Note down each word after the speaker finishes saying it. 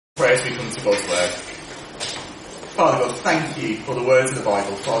Pray as we come to God's word. Father God, thank you for the words of the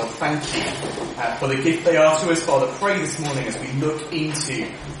Bible. Father, thank you for the gift they are to us. Father, pray this morning as we look into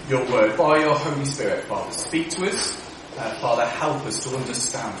your word by your Holy Spirit. Father, speak to us. Father, help us to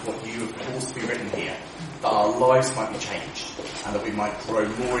understand what you have caused to be written here, that our lives might be changed and that we might grow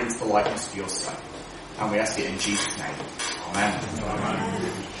more into the likeness of your Son. And we ask it in Jesus' name. Amen.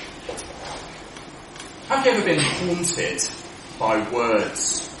 Amen. Have you ever been haunted by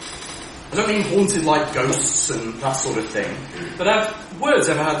words? I don't mean haunted like ghosts and that sort of thing, but have words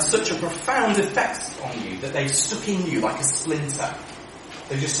ever had such a profound effect on you that they've stuck in you like a splinter?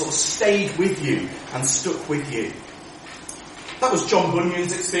 They just sort of stayed with you and stuck with you. That was John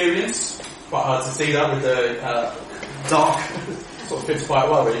Bunyan's experience. Quite hard to see that with the dark, sort of fits quite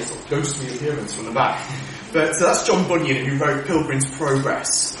well, really, sort of ghostly appearance from the back. But that's John Bunyan, who wrote Pilgrim's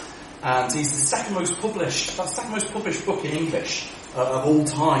Progress. And he's the second most published book in English of all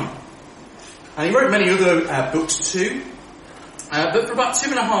time. And he wrote many other books too. But for about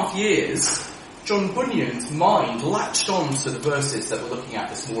 2.5 years, John Bunyan's mind latched on to the verses that we're looking at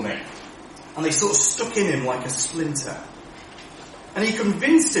this morning. And they sort of stuck in him like a splinter. And he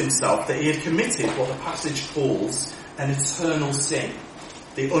convinced himself that he had committed what the passage calls an eternal sin,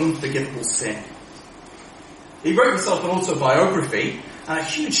 the unforgivable sin. He wrote himself an autobiography, and a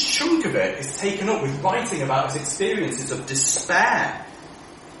huge chunk of it is taken up with writing about his experiences of despair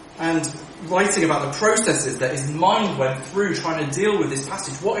and writing about the processes that his mind went through trying to deal with this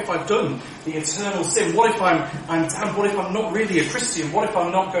passage. What if I've done the eternal sin? What if I'm damned? What if I'm not really a Christian? What if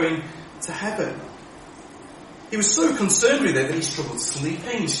I'm not going to heaven? He was so concerned with it that he struggled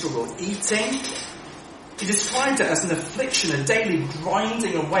sleeping, he struggled eating. He described it as an affliction, a daily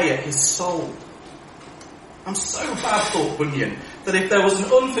grinding away at his soul. I'm so bad, thought Bunyan, that if there was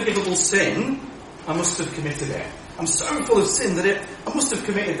an unforgivable sin, I must have committed it. I'm so full of sin that I must have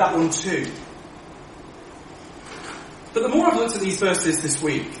committed that one too. But the more I've looked at these verses this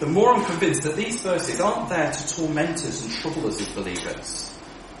week, the more I'm convinced that these verses aren't there to torment us and trouble us as believers.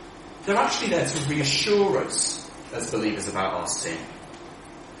 They're actually there to reassure us as believers about our sin.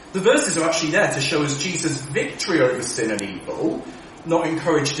 The verses are actually there to show us Jesus' victory over sin and evil, not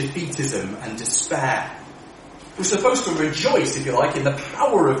encourage defeatism and despair. We're supposed to rejoice, if you like, in the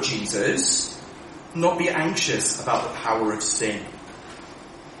power of Jesus, not be anxious about the power of sin.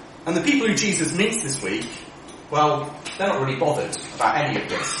 And the people who Jesus meets this week, well, they're not really bothered about any of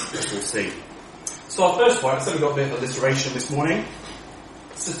this, as we'll see. So our first point, so we've got a bit of alliteration this morning.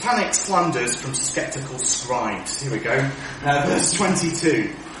 Satanic slanders from skeptical scribes. Here we go. Verse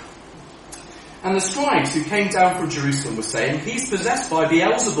 22. And the scribes who came down from Jerusalem were saying, he's possessed by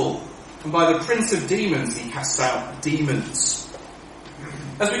Beelzebul, and by the prince of demons he casts out demons.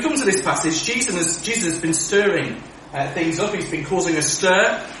 As we come to this passage, Jesus has been stirring things up. He's been causing a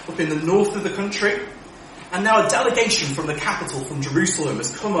stir up in the north of the country. And now a delegation from the capital, from Jerusalem,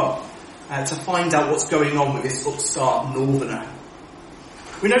 has come up to find out what's going on with this upstart northerner.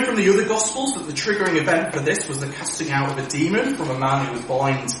 We know from the other Gospels that the triggering event for this was the casting out of a demon from a man who was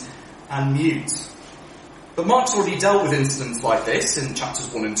blind and mute. But Mark's already dealt with incidents like this in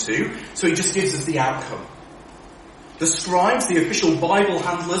chapters 1 and 2, so he just gives us the outcome. The scribes, the official Bible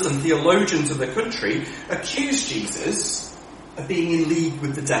handlers and theologians of the country, accuse Jesus of being in league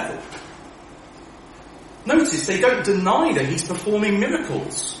with the devil. Notice they don't deny that he's performing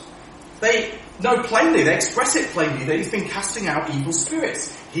miracles. They know plainly, they express it plainly, that he's been casting out evil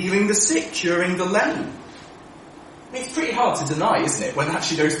spirits, healing the sick, curing the lame. I mean, it's pretty hard to deny, isn't it, when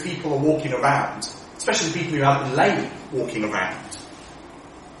actually those people are walking around, especially people who have lame walking around.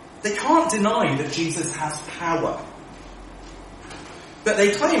 They can't deny that Jesus has power. But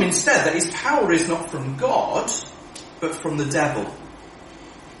they claim instead that his power is not from God, but from the devil.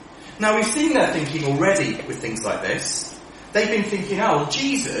 Now we've seen their thinking already with things like this. They've been thinking,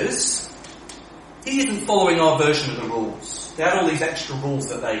 Jesus, he isn't following our version of the rules. They had all these extra rules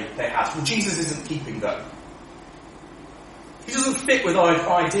that they had. Well, Jesus isn't keeping them. He doesn't fit with our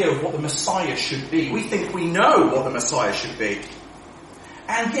idea of what the Messiah should be. We think we know what the Messiah should be.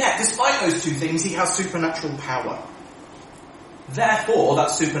 And yet, despite those two things, he has supernatural power. Therefore,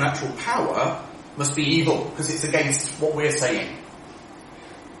 that supernatural power must be evil, because it's against what we're saying.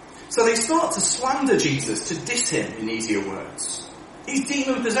 So they start to slander Jesus, to diss him in easier words. He's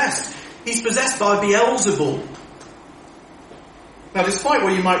demon-possessed. He's possessed by Beelzebul. Now, despite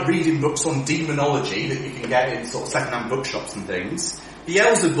what you might read in books on demonology that you can get in sort of second-hand bookshops and things,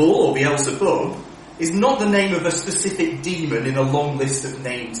 Beelzebul or Beelzebub is not the name of a specific demon in a long list of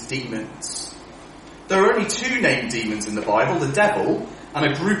named demons. There are only two named demons in the Bible, the devil and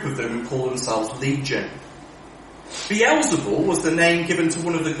a group of them who call themselves Legion. Beelzebul was the name given to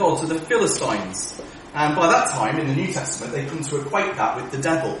one of the gods of the Philistines. And by that time, in the New Testament, they come to equate that with the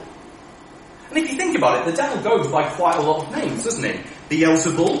devil. And if you think about it, the devil goes by quite a lot of names, doesn't he?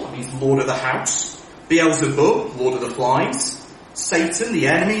 Beelzebul means Lord of the House. Beelzebub, Lord of the Flies. Satan, the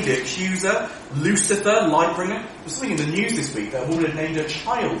enemy, the accuser. Lucifer, light bringer. There was something in the news this week that a woman had named her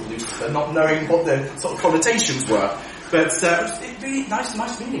child Lucifer, not knowing what the sort of connotations were. But it really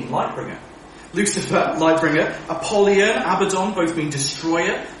nice meaning, light bringer. Lucifer, light bringer. Apollyon, Abaddon, both mean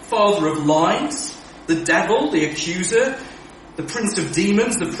destroyer. Father of lies. The devil, the accuser. The prince of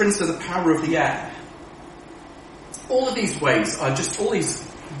demons, the prince of the power of the air. All of these ways are just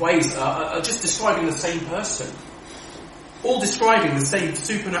describing the same person. All describing the same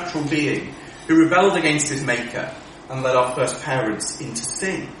supernatural being who rebelled against his maker and led our first parents into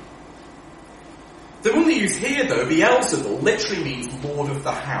sin. The one they use here, though, Beelzebul, literally means Lord of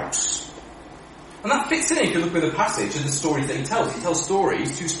the House. And that fits in if you look at the passage and the stories that he tells. He tells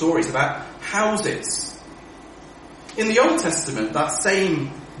two stories about houses. In the Old Testament, that same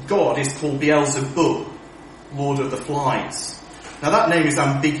God is called Beelzebub, Lord of the Flies. Now that name is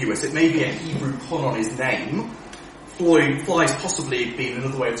ambiguous. It may be a Hebrew pun on his name. Flies possibly being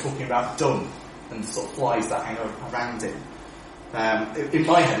another way of talking about dung and sort of flies that hang around him. In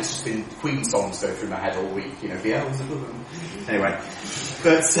my head, it's just been Queen songs go through my head all week, Beelzebub. Anyway,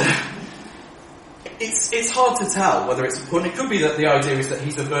 but it's hard to tell whether it's a pun. It could be that the idea is that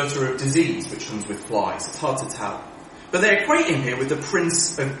he's a averter of disease, which comes with flies. It's hard to tell. But they equate him here with the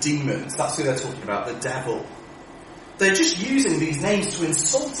prince of demons. That's who they're talking about, the devil. They're just using these names to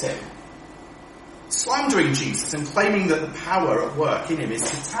insult him. Slandering Jesus and claiming that the power at work in him is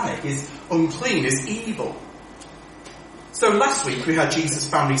satanic, is unclean, is evil. So last week we had Jesus'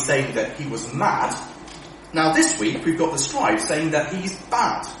 family saying that he was mad. Now this week we've got the scribes saying that he's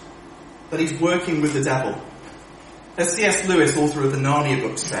bad, that he's working with the devil. As C.S. Lewis, author of the Narnia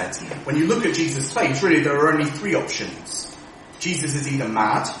books, said, when you look at Jesus' claims, really there are only three options. Jesus is either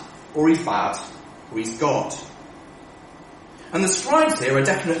mad, or he's bad, or he's God. And the scribes here are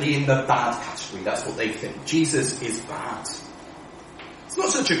definitely in the bad category. That's what they think. Jesus is bad. It's not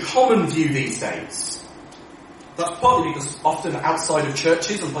such a common view these days. That's partly because often outside of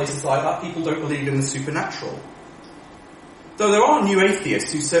churches and places like that, people don't believe in the supernatural. Though there are new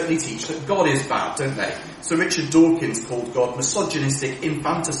atheists who certainly teach that God is bad, don't they? So Richard Dawkins called God misogynistic,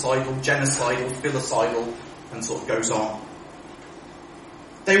 infanticidal, genocidal, filicidal, and sort of goes on.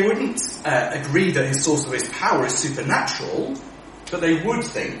 They wouldn't agree that his source of his power is supernatural, but they would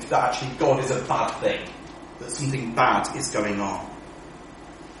think that actually God is a bad thing, that something bad is going on.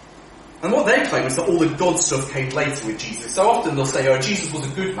 And what they claim is that all the God stuff came later with Jesus. So often they'll say, Jesus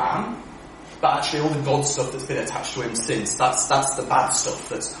was a good man, but actually all the God stuff that's been attached to him since, that's the bad stuff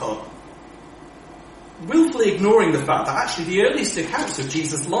that's come. Willfully ignoring the fact that actually the earliest accounts of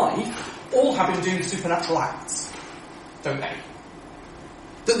Jesus' life all have him doing supernatural acts, don't they?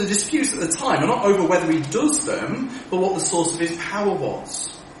 That the disputes at the time are not over whether he does them, but what the source of his power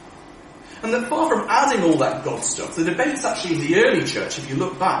was. And that far from adding all that God stuff, the debates actually in the early church, if you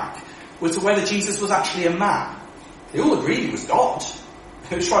look back, were to whether Jesus was actually a man. They all agreed he was God.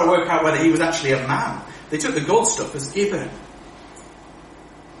 They were trying to work out whether he was actually a man. They took the God stuff as given.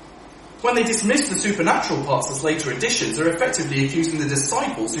 When they dismissed the supernatural parts as later additions, they're effectively accusing the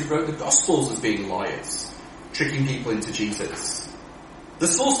disciples who wrote the Gospels of being liars, tricking people into Jesus. The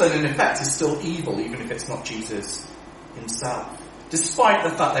source then, in effect, is still evil, even if it's not Jesus himself, despite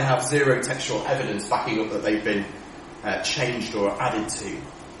the fact they have zero textual evidence backing up that they've been changed or added to.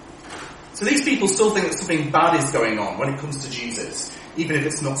 So these people still think that something bad is going on when it comes to Jesus, even if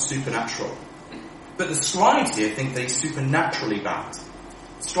it's not supernatural. But the scribes here think that he's supernaturally bad.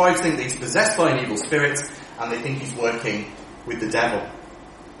 The scribes think that he's possessed by an evil spirit, and they think he's working with the devil.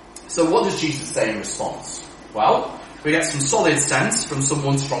 So what does Jesus say in response? Well, we get some solid sense from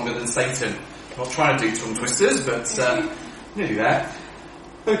someone stronger than Satan. I'm not trying to do tongue twisters, but nearly there.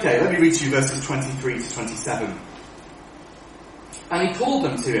 Okay, let me read to you verses 23 to 27. And he called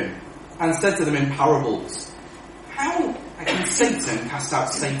them to him, and said to them in parables, how can Satan cast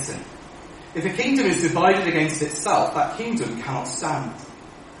out Satan? If a kingdom is divided against itself, that kingdom cannot stand.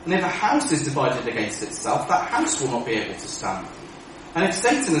 And if a house is divided against itself, that house will not be able to stand. And if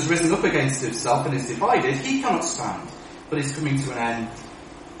Satan has risen up against himself and is divided, he cannot stand, but is coming to an end.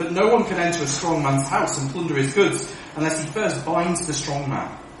 But no one can enter a strong man's house and plunder his goods, unless he first binds the strong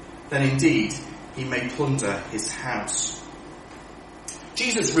man. Then indeed he may plunder his house.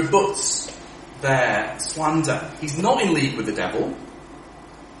 Jesus rebuts their slander. He's not in league with the devil,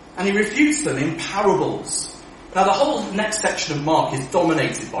 and he refutes them in parables. Now the whole next section of Mark is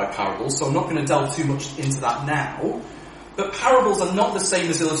dominated by parables, so I'm not going to delve too much into that now. But parables are not the same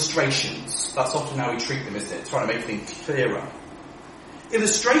as illustrations. That's often how we treat them, isn't it? Trying to make things clearer.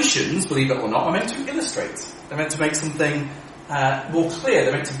 Illustrations, believe it or not, are meant to illustrate. They're meant to make something more clear.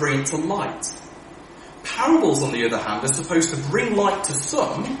 They're meant to bring it to light. Parables, on the other hand, are supposed to bring light to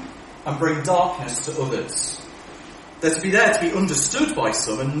some and bring darkness to others. They're to be there to be understood by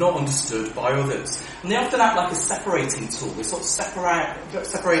some and not understood by others. And they often act like a separating tool. They sort of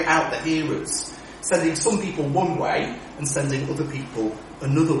separate out the hearers, sending some people one way and sending other people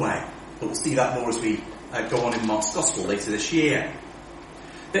another way. But we'll see that more as we go on in Mark's Gospel later this year.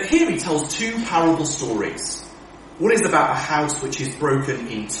 But here he tells two parable stories. One is about a house which is broken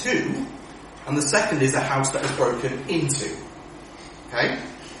in two, and the second is a house that is broken into. Okay?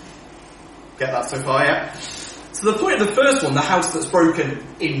 Get that so far, yeah? So the point of the first one, the house that's broken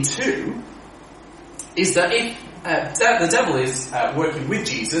in two, is that if the devil is working with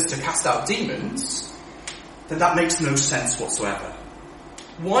Jesus to cast out demons, then that makes no sense whatsoever.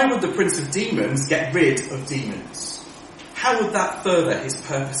 Why would the prince of demons get rid of demons? How would that further his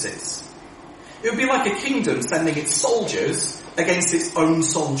purposes? It would be like a kingdom sending its soldiers against its own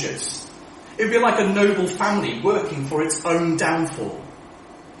soldiers. It would be like a noble family working for its own downfall.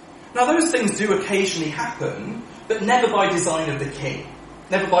 Now those things do occasionally happen, but never by design of the king.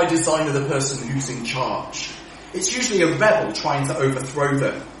 Never by design of the person who's in charge. It's usually a rebel trying to overthrow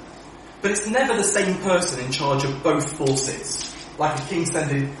them. But it's never the same person in charge of both forces, like a king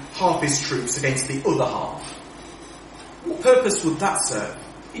sending half his troops against the other half. What purpose would that serve?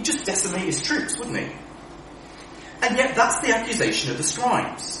 He'd just decimate his troops, wouldn't he? And yet that's the accusation of the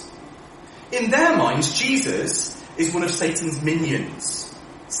scribes. In their minds, Jesus is one of Satan's minions,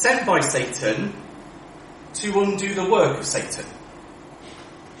 sent by Satan to undo the work of Satan.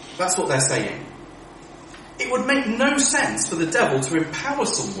 That's what they're saying. It would make no sense for the devil to empower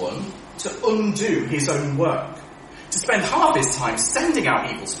someone to undo his own work, to spend half his time sending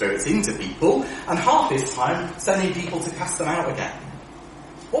out evil spirits into people and half his time sending people to cast them out again.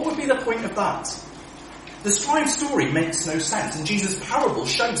 What would be the point of that? The scribe story makes no sense, and Jesus' parable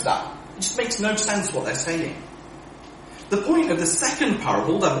shows that. It just makes no sense what they're saying. The point of the second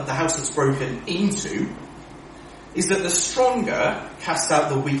parable, the house that's broken into, is that the stronger cast out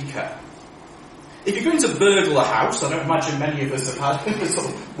the weaker. If you're going to burgle a house, I don't imagine many of us have had sort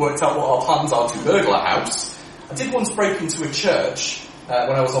of worked out what our plans are to burgle a house. I did once break into a church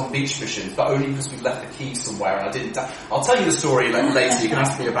when I was on beach missions, but only because we left the keys somewhere and I didn't. I'll tell you the story later, you can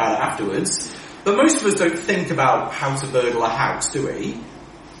ask me about it afterwards. But most of us don't think about how to burgle a house, do we?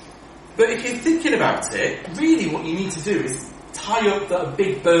 But if you're thinking about it, really what you need to do is tie up a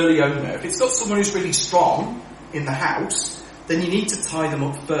big burly owner. If it's got someone who's really strong in the house, then you need to tie them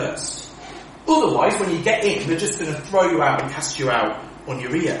up first. Otherwise, when you get in, they're just going to throw you out and cast you out on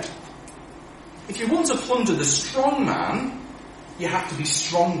your ear. If you want to plunder the strong man, you have to be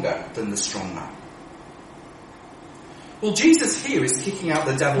stronger than the strong man. Well, Jesus here is kicking out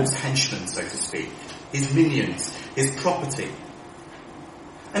the devil's henchmen, so to speak, his minions, his property.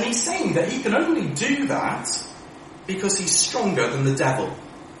 And he's saying that he can only do that because he's stronger than the devil.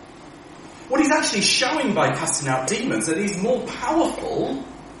 What he's actually showing by casting out demons is that he's more powerful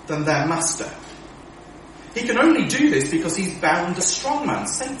than their master. He can only do this because he's bound the strong man,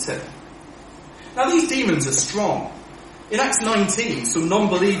 Satan. Now these demons are strong. In Acts 19, some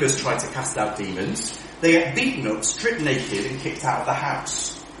non-believers tried to cast out demons. They get beaten up, stripped naked and kicked out of the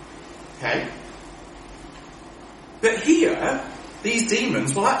house. Okay? But here, these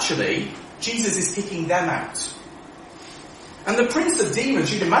demons, well actually, Jesus is kicking them out. And the prince of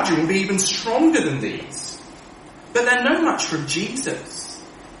demons, you'd imagine, will be even stronger than these. But they're no match for Jesus.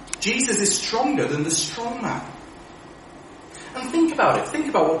 Jesus is stronger than the strong man. And think about it. Think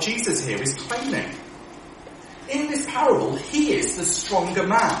about what Jesus here is claiming. In this parable, he is the stronger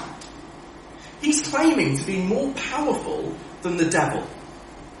man. He's claiming to be more powerful than the devil.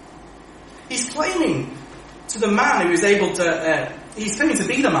 He's claiming to the man who is able to, he's claiming to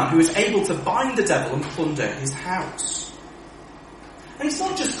be the man who is able to bind the devil and plunder his house. And he's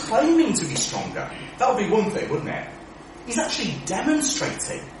not just claiming to be stronger. That would be one thing, wouldn't it? He's actually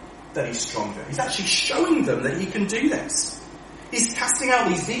demonstrating that he's stronger. He's actually showing them that he can do this. He's casting out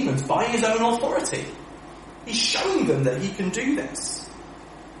these demons by his own authority. He's showing them that he can do this.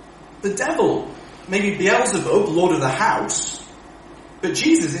 The devil, maybe Beelzebub, lord of the house, but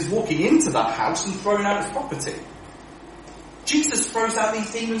Jesus is walking into that house and throwing out his property. Jesus throws out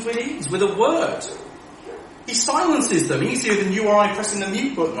these demons with ease, with a word. He silences them easier than you or I pressing the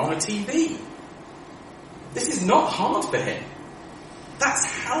mute button on a TV. This is not hard for him. That's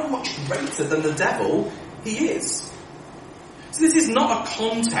how much greater than the devil He is. So this is not a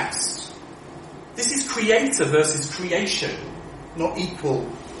contest. This is creator versus creation, not equal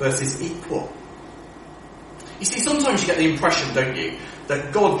versus equal. You see, sometimes you get the impression, don't you,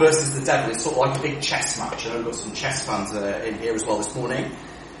 that God versus the devil is sort of like a big chess match. I know we've got some chess fans in here as well this morning,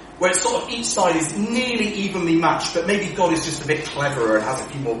 where it's sort of each side is nearly evenly matched, but maybe God is just a bit cleverer and has a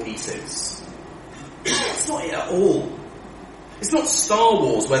few more pieces. It's not it at all. It's not Star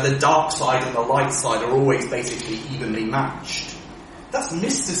Wars where the dark side and the light side are always basically evenly matched. That's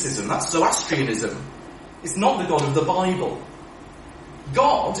mysticism, that's Zoroastrianism. It's not the God of the Bible.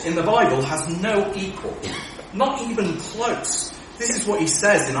 God in the Bible has no equal, not even close. This is what he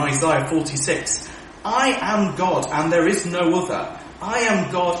says in Isaiah 46. I am God and there is no other. I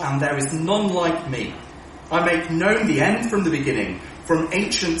am God and there is none like me. I make known the end from the beginning, from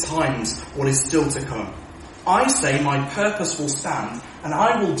ancient times what is still to come. I say my purpose will stand and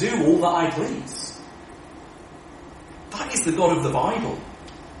I will do all that I please. That is the God of the Bible.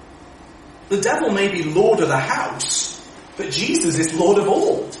 The devil may be Lord of the house, but Jesus is Lord of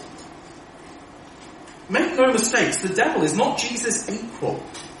all. Make no mistakes, the devil is not Jesus' equal.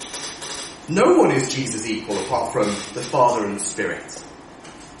 No one is Jesus' equal apart from the Father and the Spirit.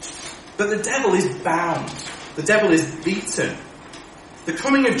 But the devil is bound. The devil is beaten. The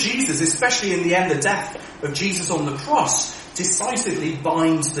coming of Jesus, especially in the end, the death of Jesus on the cross, decisively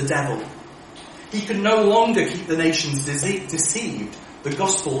binds the devil. He can no longer keep the nations deceived. The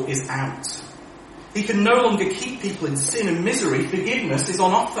gospel is out. He can no longer keep people in sin and misery. Forgiveness is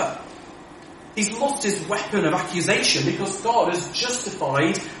on offer. He's lost his weapon of accusation because God has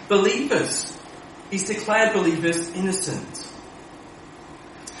justified believers. He's declared believers innocent.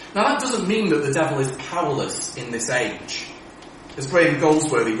 Now that doesn't mean that the devil is powerless in this age. As Graham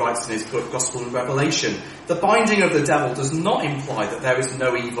Goldsworthy writes in his book Gospel and Revelation, the binding of the devil does not imply that there is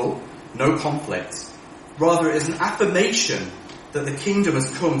no evil, no conflict. Rather, it is an affirmation that the kingdom has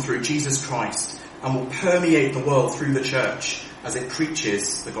come through Jesus Christ and will permeate the world through the church as it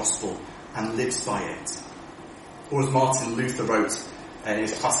preaches the gospel and lives by it. Or as Martin Luther wrote in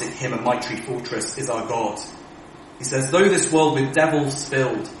his classic hymn, A Mighty Fortress is Our God. He says, though this world with devils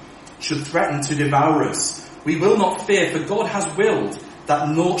filled should threaten to devour us, we will not fear, for God has willed that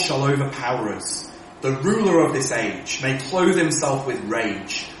naught shall overpower us. The ruler of this age may clothe himself with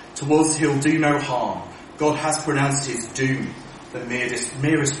rage. To us he'll do no harm. God has pronounced his doom. The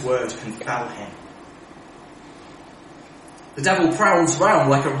merest word can fell him. The devil prowls round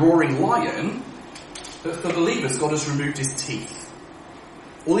like a roaring lion, but for believers God has removed his teeth.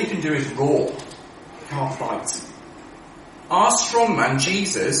 All he can do is roar. He can't fight. Our strong man,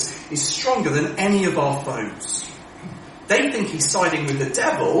 Jesus, is stronger than any of our foes. They think he's siding with the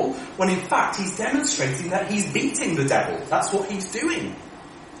devil, when in fact he's demonstrating that he's beating the devil. That's what he's doing.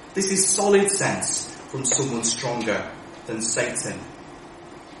 This is solid sense from someone stronger than Satan.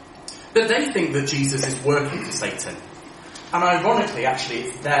 But they think that Jesus is working for Satan. And ironically, actually,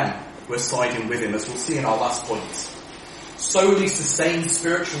 it's them who are siding with him, as we'll see in our last point. Solely sustained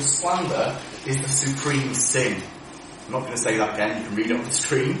spiritual slander is the supreme sin. I'm not going to say that again, you can read it on the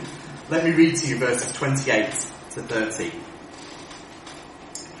screen. Let me read to you verses 28 to 30.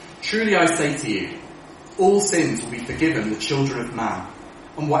 Truly I say to you, all sins will be forgiven the children of man,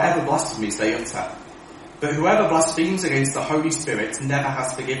 and whatever blasphemies they utter. But whoever blasphemes against the Holy Spirit never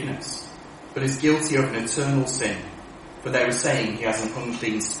has forgiveness, but is guilty of an eternal sin, for they are saying he has an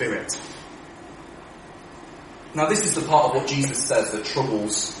unclean spirit. Now this is the part of what Jesus says that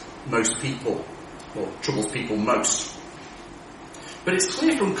troubles most people, or troubles people most. But it's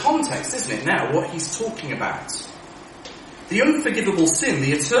clear from context, isn't it, now, what he's talking about. The unforgivable sin,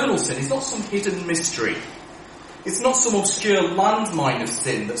 the eternal sin, is not some hidden mystery. It's not some obscure landmine of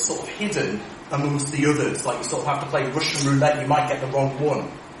sin that's sort of hidden amongst the others, like you sort of have to play Russian roulette, you might get the wrong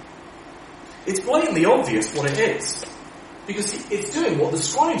one. It's blatantly obvious what it is, because it's doing what the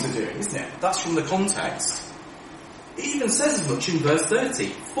scribes are doing, isn't it? That's from the context. It even says as much in verse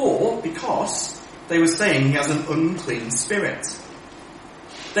 30. Because they were saying he has an unclean spirit.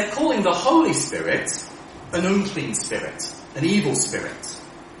 They're calling the Holy Spirit an unclean spirit, an evil spirit.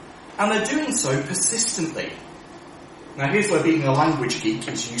 And they're doing so persistently. Now here's where being a language geek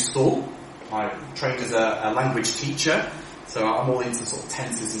is useful. I'm trained as a language teacher, so I'm all into sort of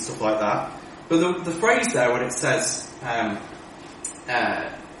tenses and stuff like that. But the phrase there when it says,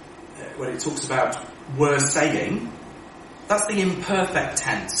 when it talks about were saying, that's the imperfect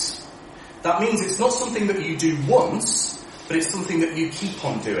tense. That means it's not something that you do once, but it's something that you keep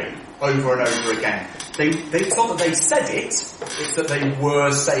on doing over and over again. It's not that they said it, it's that they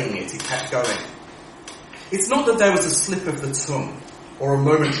were saying it. It kept going. It's not that there was a slip of the tongue or a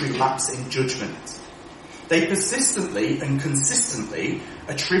momentary lapse in judgment. they persistently and consistently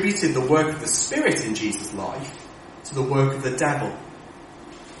attributed the work of the Spirit in Jesus' life to the work of the devil.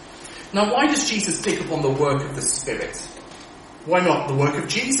 Now, why does Jesus pick up on the work of the Spirit? Why not the work of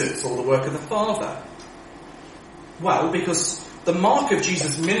Jesus or the work of the Father? Well, because the mark of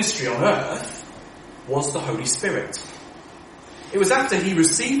Jesus' ministry on earth was the Holy Spirit. It was after he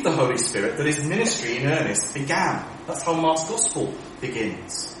received the Holy Spirit that his ministry in earnest began. That's how Mark's Gospel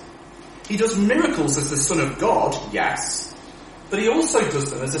begins. He does miracles as the Son of God, yes, but he also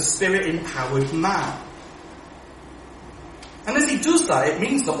does them as a Spirit-empowered man. And as he does that, it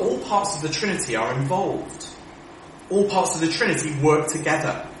means that all parts of the Trinity are involved. All parts of the Trinity work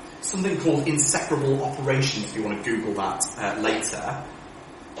together. Something called inseparable operations, if you want to Google that later.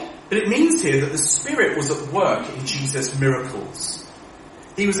 But it means here that the Spirit was at work in Jesus' miracles.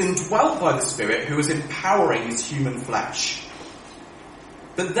 He was indwelt by the Spirit who was empowering his human flesh.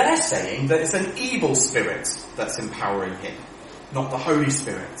 But they're saying that it's an evil spirit that's empowering him, not the Holy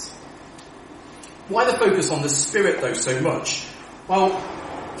Spirit. Why the focus on the Spirit, though, so much? Well,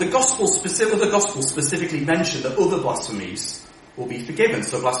 the Gospels specifically mention that other blasphemies will be forgiven.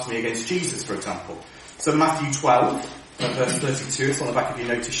 So blasphemy against Jesus, for example. So Matthew 12, verse 32, it's on the back of your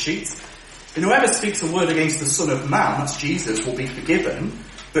notice sheet. And whoever speaks a word against the Son of Man, that's Jesus, will be forgiven.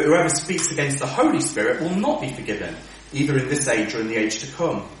 But whoever speaks against the Holy Spirit will not be forgiven, either in this age or in the age to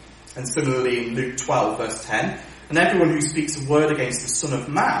come. And similarly in Luke 12, verse 10, and everyone who speaks a word against the Son of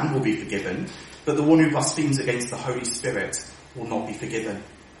Man will be forgiven, but the one who blasphemes against the Holy Spirit will not be forgiven.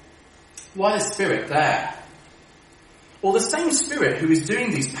 Why the Spirit there? Well, the same Spirit who is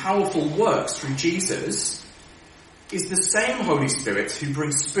doing these powerful works through Jesus is the same Holy Spirit who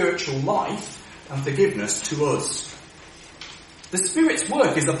brings spiritual life and forgiveness to us. The Spirit's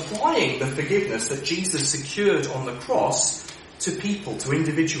work is applying the forgiveness that Jesus secured on the cross to people, to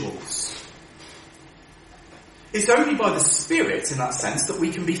individuals. It's only by the Spirit, in that sense, that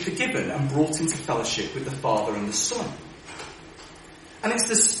we can be forgiven and brought into fellowship with the Father and the Son. And it's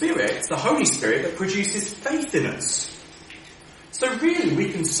the Spirit, the Holy Spirit, that produces faith in us. So really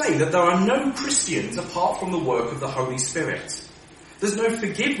we can say that there are no Christians apart from the work of the Holy Spirit. There's no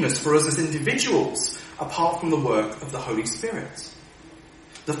forgiveness for us as individuals apart from the work of the Holy Spirit.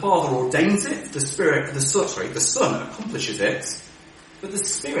 The Father ordains it, the Son accomplishes it, but the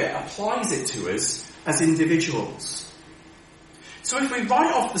Spirit applies it to us as individuals. So if we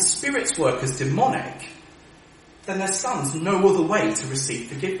write off the Spirit's work as demonic, then there stands no other way to receive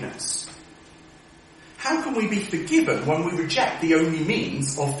forgiveness. How can we be forgiven when we reject the only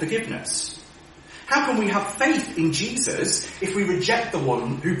means of forgiveness? How can we have faith in Jesus if we reject the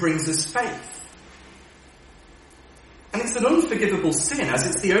one who brings us faith? And it's an unforgivable sin, as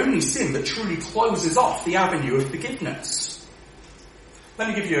it's the only sin that truly closes off the avenue of forgiveness. Let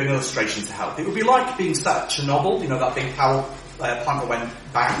me give you an illustration to help. It would be like being sat at Chernobyl, that big power plant that went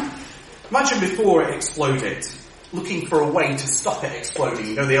bang. Imagine before it exploded, looking for a way to stop it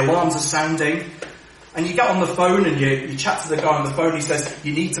exploding. The alarms are sounding, and you get on the phone and you chat to the guy on the phone. He says,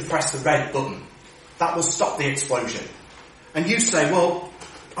 you need to press the red button. That will stop the explosion. And you say, well,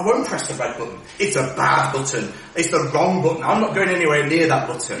 I won't press the red button. It's a bad button. It's the wrong button. I'm not going anywhere near that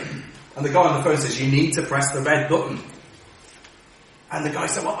button. And the guy on the phone says, you need to press the red button. And the guy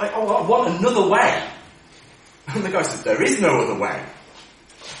said, well, I want another way. And the guy says, there is no other way.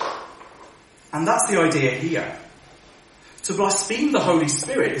 And that's the idea here. To blaspheme the Holy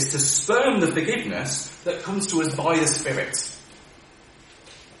Spirit is to spurn the forgiveness that comes to us by the Spirit.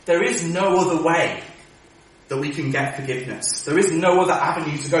 There is no other way that we can get forgiveness. There is no other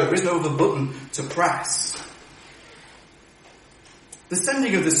avenue to go. There is no other button to press. The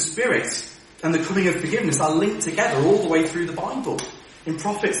sending of the Spirit and the coming of forgiveness are linked together all the way through the Bible. In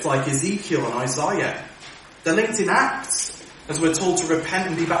prophets like Ezekiel and Isaiah. They're linked in Acts, as we're told to repent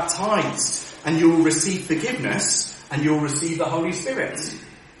and be baptized, and you will receive forgiveness, and you will receive the Holy Spirit.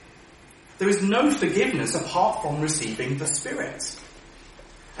 There is no forgiveness apart from receiving the Spirit.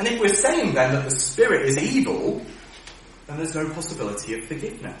 And if we're saying then that the Spirit is evil, then there's no possibility of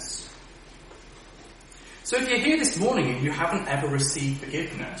forgiveness. So if you're here this morning and you haven't ever received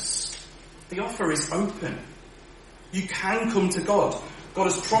forgiveness, the offer is open. You can come to God. God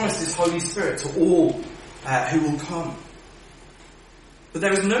has promised His Holy Spirit to all who will come. But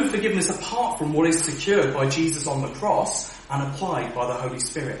there is no forgiveness apart from what is secured by Jesus on the cross and applied by the Holy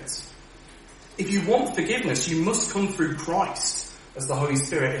Spirit. If you want forgiveness, you must come through Christ as the Holy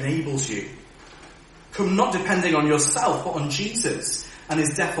Spirit enables you. Come not depending on yourself, but on Jesus and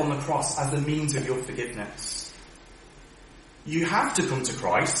His death on the cross as the means of your forgiveness. You have to come to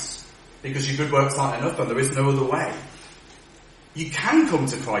Christ because your good works aren't enough and there is no other way. You can come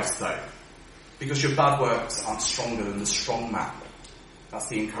to Christ though. because your bad works aren't stronger than the strong man. That's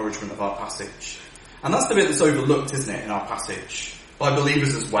the encouragement of our passage. And that's the bit that's overlooked, isn't it, in our passage? By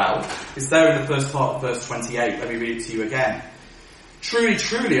believers as well. It's there in the first part of verse 28. Let me read it to you again. Truly,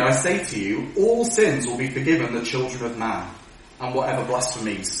 truly, I say to you, all sins will be forgiven the children of man, and whatever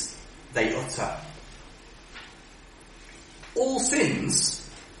blasphemies they utter. All sins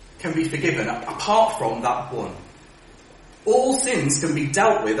can be forgiven apart from that one. All sins can be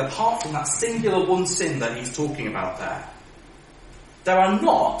dealt with apart from that singular one sin that he's talking about there. There are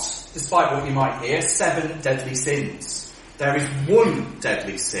not, despite what you might hear, 7 deadly sins. There is one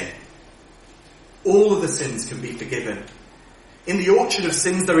deadly sin. All of the sins can be forgiven. In the orchard of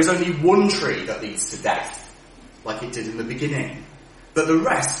sins, there is only one tree that leads to death, like it did in the beginning. But the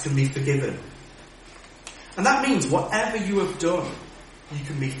rest can be forgiven. And that means whatever you have done, you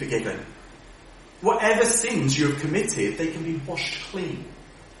can be forgiven. Whatever sins you have committed, they can be washed clean.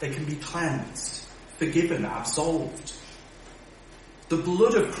 They can be cleansed, forgiven, absolved. The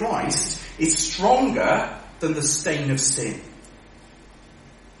blood of Christ is stronger than the stain of sin.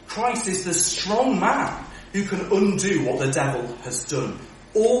 Christ is the strong man who can undo what the devil has done.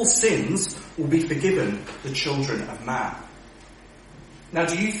 All sins will be forgiven the children of man. Now,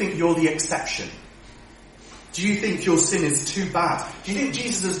 do you think you're the exception? Do you think your sin is too bad? Do you think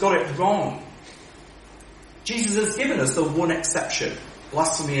Jesus has got it wrong? Jesus has given us the one exception,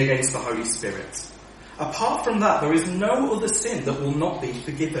 blasphemy against the Holy Spirit. Apart from that, there is no other sin that will not be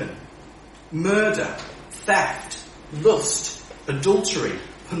forgiven. Murder, theft, lust, adultery,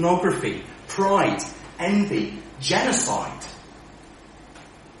 pornography, pride, envy, genocide.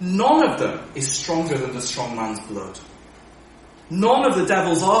 None of them is stronger than the strong man's blood. None of the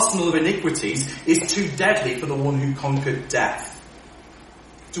devil's arsenal of iniquities is too deadly for the one who conquered death.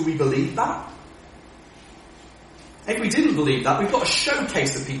 Do we believe that? If we didn't believe that, we've got a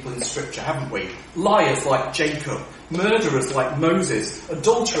showcase of people in Scripture, haven't we? Liars like Jacob, murderers like Moses,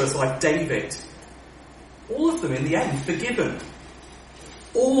 adulterers like David. All of them, in the end, forgiven.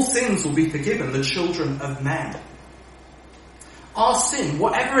 All sins will be forgiven the children of men. Our sin,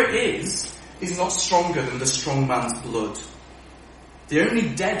 whatever it is not stronger than the strong man's blood. The only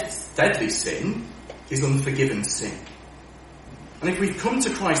deadly sin is unforgiven sin. And if we've come to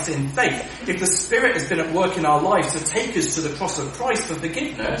Christ in faith, if the Spirit has been at work in our lives to take us to the cross of Christ for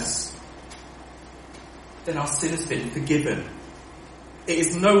forgiveness, then our sin has been forgiven. It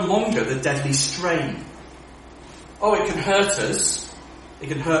is no longer the deadly strain. Oh, it can hurt us. It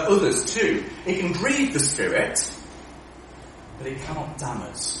can hurt others too. It can grieve the Spirit, but it cannot damn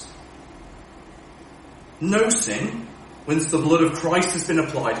us. No sin, once the blood of Christ has been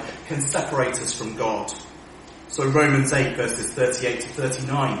applied, can separate us from God. So Romans 8 verses 38 to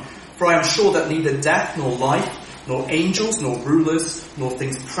 39. For I am sure that neither death nor life, nor angels, nor rulers, nor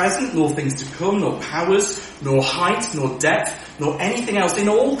things present, nor things to come, nor powers, nor height, nor depth, nor anything else in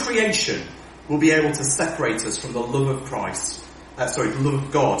all creation will be able to separate us from the love of Christ. The love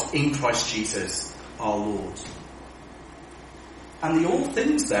of God in Christ Jesus our Lord. And the all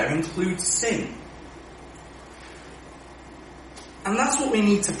things there include sin. And that's what we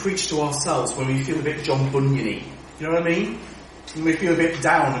need to preach to ourselves when we feel a bit John Bunyan-y. You know what I mean? When we feel a bit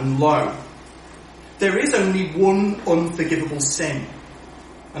down and low. There is only one unforgivable sin.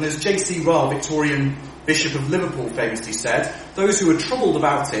 And as J.C. Ryle, Victorian Bishop of Liverpool, famously said, those who are troubled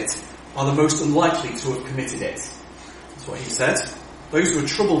about it are the most unlikely to have committed it. That's what he said. Those who are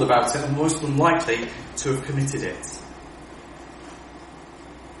troubled about it are most unlikely to have committed it.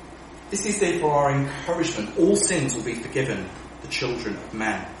 This is therefore our encouragement. All sins will be forgiven the children of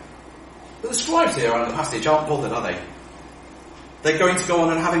men. But the scribes here on the passage aren't bothered, are they? They're going to go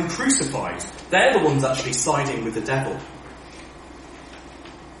on and have him crucified. They're the ones actually siding with the devil.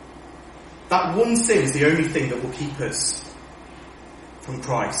 That one sin is the only thing that will keep us from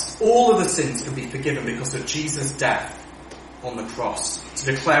Christ. All of the sins can be forgiven because of Jesus' death on the cross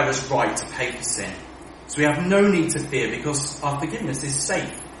to declare us right to pay for sin. So we have no need to fear because our forgiveness is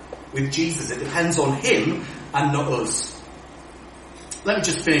safe with Jesus. It depends on him and not us. Let me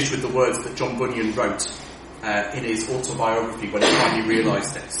just finish with the words that John Bunyan wrote in his autobiography when he finally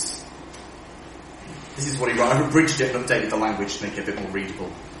realised this. This is what he wrote. I've abridged it and updated the language to make it a bit more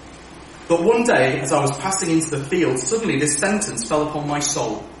readable. But one day, as I was passing into the field, suddenly this sentence fell upon my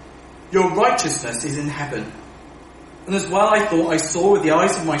soul. Your righteousness is in heaven. And as well I thought I saw with the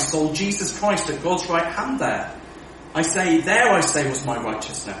eyes of my soul Jesus Christ at God's right hand there. I say was my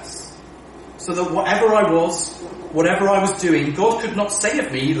righteousness. So that whatever I was doing, God could not say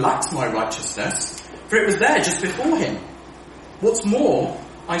of me he lacked my righteousness, for it was there just before him. What's more,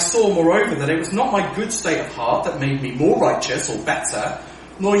 I saw moreover that it was not my good state of heart that made me more righteous or better,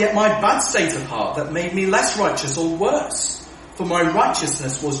 nor yet my bad state of heart that made me less righteous or worse. For my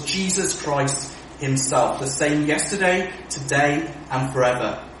righteousness was Jesus Christ himself, the same yesterday, today, and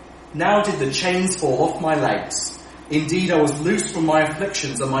forever. Now did the chains fall off my legs. Indeed, I was loosed from my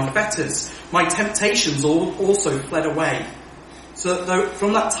afflictions and my fetters. My temptations also fled away. So that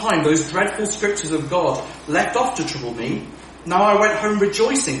from that time, those dreadful scriptures of God left off to trouble me. Now I went home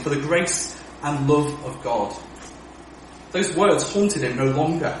rejoicing for the grace and love of God. Those words haunted him no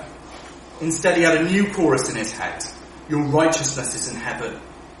longer. Instead, he had a new chorus in his head. Your righteousness is in heaven.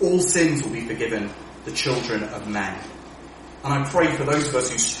 All sins will be forgiven the children of men. And I pray for those of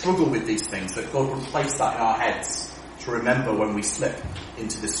us who struggle with these things that God would place that in our heads to remember when we slip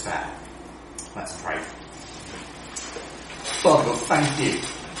into despair. Let's pray. Father God, thank you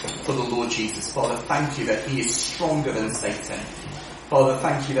for the Lord Jesus. Father, thank you that he is stronger than Satan. Father,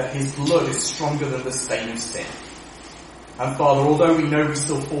 thank you that his blood is stronger than the stain of sin. And Father, although we know we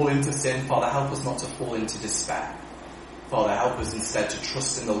still fall into sin, Father, help us not to fall into despair. Father, help us instead to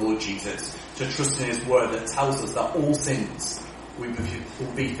trust in the Lord Jesus, to trust in his word that tells us that all sins will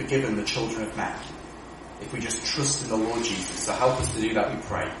be forgiven the children of men. If we just trust in the Lord Jesus. So help us to do that, we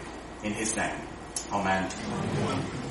pray. In his name. Amen.